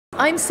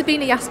I'm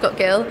Sabina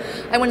Jaskot-Gill.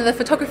 I'm one of the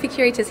photography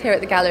curators here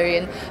at the gallery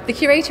and the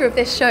curator of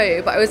this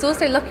show, but I was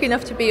also lucky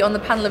enough to be on the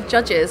panel of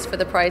judges for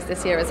the prize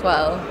this year as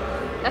well.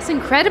 That's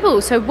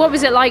incredible. So what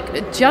was it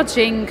like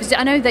judging? Because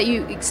I know that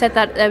you said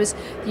that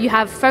you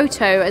have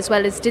photo as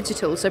well as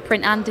digital, so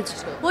print and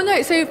digital. Well,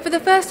 no. So for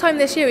the first time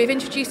this year, we've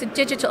introduced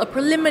a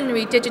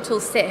preliminary digital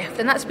sift,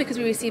 and that's because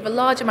we receive a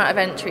large amount of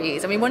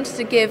entries, and we wanted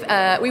to give.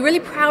 We're really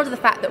proud of the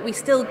fact that we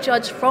still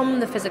judge from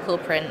the physical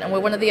print, and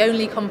we're one of the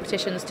only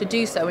competitions to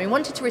do so. We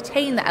wanted to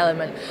retain that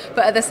element,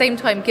 but at the same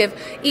time give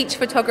each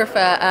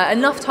photographer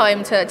enough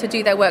time to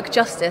do their work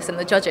justice in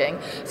the judging.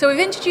 So we've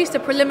introduced a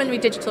preliminary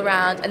digital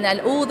round, and then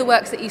all the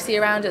works that you see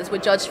around us were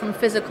judged from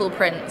physical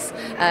prints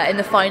in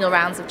the final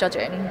rounds of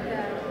judging.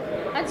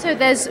 And so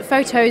there's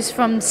photos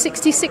from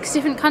 66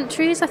 different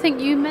countries, I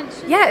think you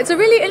mentioned? Yeah, it's a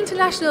really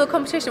international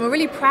competition. We're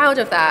really proud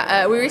of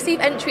that. We receive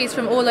entries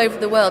from all over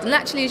the world, and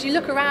actually as you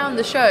look around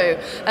the show,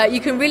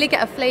 you can really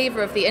get a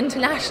flavour of the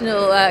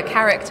international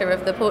character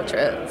of the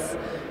portraits.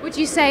 Would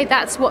you say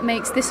that's what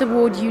makes this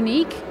award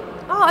unique?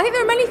 Oh, I think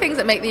there are many things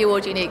that make the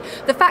award unique.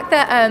 The fact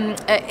that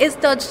it is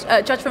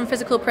judged from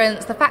physical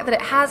prints, the fact that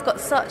it has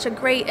got such a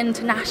great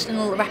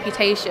international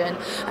reputation,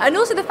 and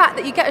also the fact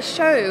that you get a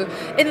show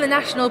in the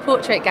National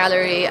Portrait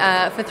Gallery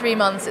for 3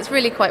 months. It's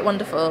really quite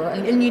wonderful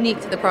and unique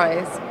to the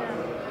prize.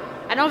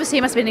 And obviously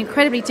it must have been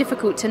incredibly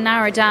difficult to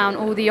narrow down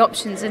all the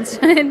options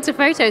into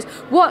photos.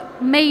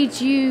 What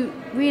made you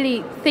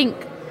really think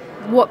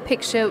what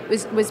picture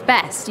was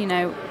best, you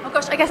know? Oh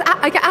gosh, I guess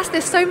I get asked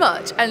this so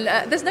much, and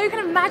there's no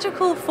kind of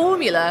magical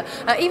formula.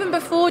 Even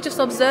before just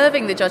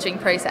observing the judging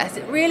process,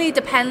 it really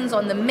depends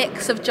on the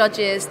mix of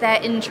judges,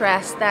 their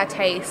interests, their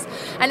tastes,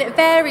 and it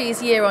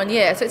varies year on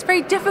year. So it's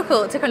very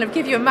difficult to kind of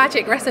give you a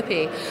magic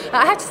recipe.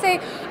 I have to say,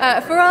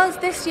 for us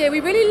this year,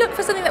 we really looked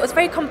for something that was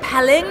very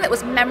compelling, that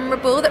was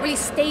memorable, that really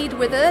stayed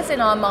with us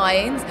in our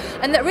minds,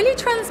 and that really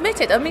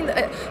transmitted. I mean,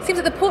 it seems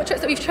that the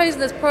portraits that we've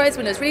chosen as prize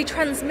winners really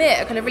transmit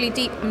a kind of really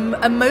deep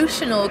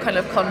emotional kind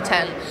of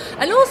content,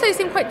 and also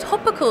seem quite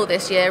topical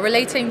this year,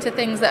 relating to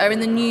things that are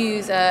in the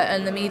news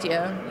and the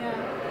media.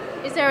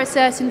 Is there a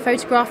certain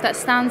photograph that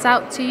stands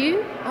out to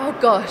you? Oh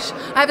gosh,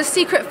 I have a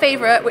secret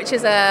favourite, which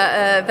is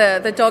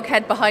the dog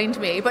head behind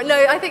me. But no,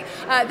 I think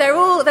they're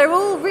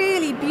all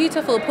really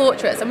beautiful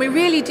portraits, and we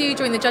really do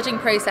during the judging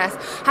process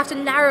have to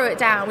narrow it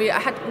down. I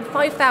had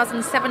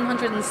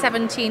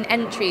 5,717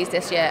 entries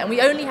this year, and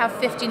we only have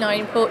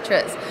 59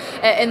 portraits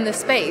in the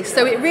space.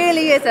 So it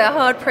really is a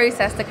hard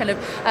process to kind of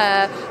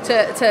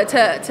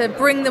to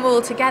bring them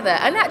all together.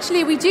 And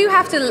actually, we do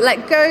have to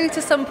let go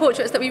to some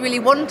portraits that we really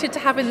wanted to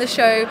have in the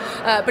show.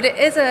 But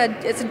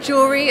it's a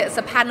jury, it's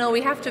a panel.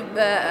 We have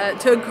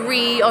to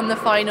agree on the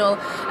final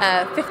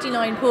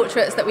 59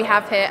 portraits that we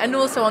have here, and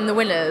also on the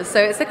winners. So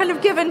it's a kind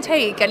of give and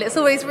take, and it's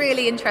always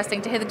really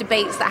interesting to hear the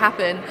debates that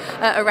happen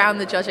around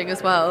the judging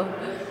as well.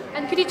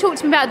 And could you talk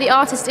to me about the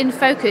artist in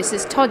focus,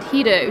 is Todd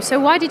Hido? So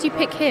why did you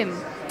pick him?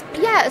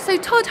 Yeah, so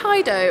Todd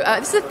Hido,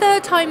 this is the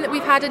third time that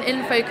we've had an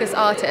in-focus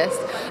artist.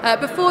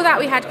 Before that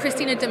we had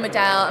Christina de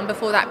Medel, and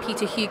before that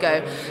Peter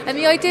Hugo. And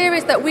the idea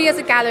is that we as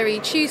a gallery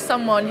choose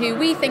someone who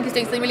we think is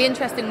doing something really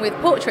interesting with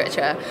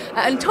portraiture.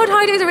 And Todd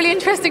Hido is a really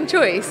interesting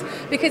choice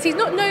because he's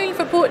not known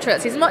for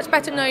portraits, he's much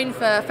better known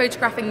for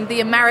photographing the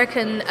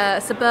American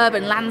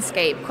suburban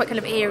landscape, quite kind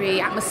of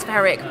eerie,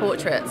 atmospheric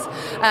portraits.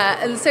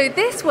 And so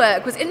this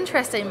work was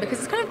interesting because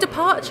it's kind of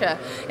departure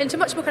into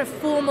much more kind of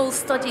formal,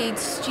 studied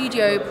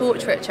studio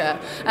portraiture.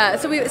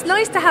 So it's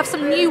nice to have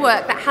some new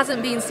work that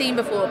hasn't been seen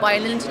before by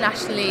an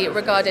internationally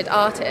regarded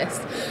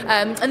artist.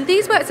 And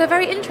these works are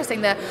very interesting.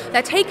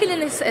 They're taken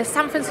in this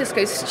San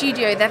Francisco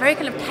studio. They're very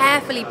kind of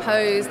carefully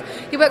posed.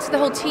 He works with a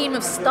whole team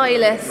of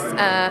stylists,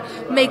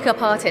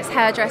 makeup artists,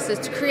 hairdressers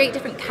to create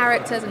different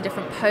characters and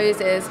different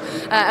poses.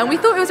 And we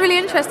thought it was really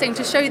interesting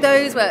to show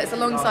those works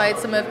alongside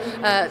some of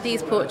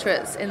these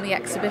portraits in the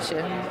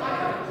exhibition.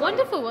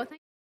 Wonderful. Well,